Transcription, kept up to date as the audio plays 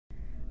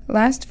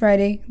Last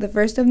Friday, the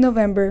 1st of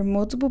November,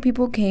 multiple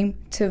people came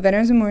to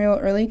Veterans Memorial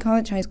Early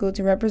College High School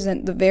to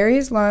represent the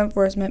various law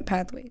enforcement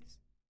pathways.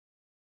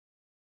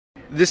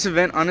 This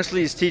event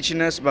honestly is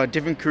teaching us about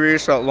different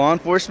careers throughout law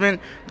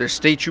enforcement. There's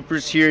state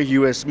troopers here,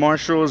 U.S.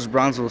 Marshals,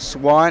 Brownsville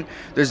SWAT,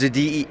 there's the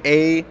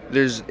DEA,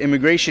 there's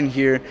immigration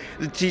here.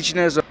 They're teaching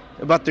us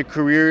about their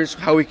careers,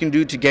 how we can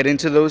do to get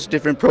into those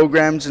different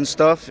programs and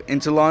stuff,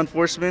 into law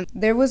enforcement.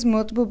 There was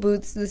multiple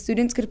booths the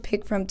students could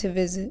pick from to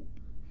visit.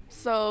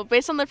 So,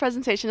 based on the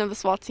presentation of the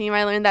SWAT team,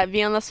 I learned that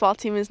being on the SWAT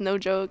team is no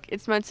joke.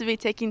 It's meant to be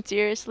taken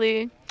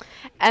seriously,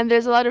 and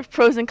there's a lot of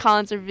pros and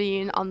cons of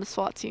being on the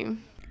SWAT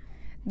team.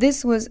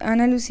 This was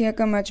Lucia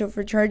Camacho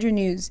for Charger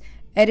News,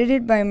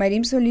 edited by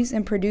Mayrim Solis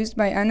and produced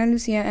by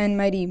Lucia and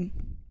Mayrim.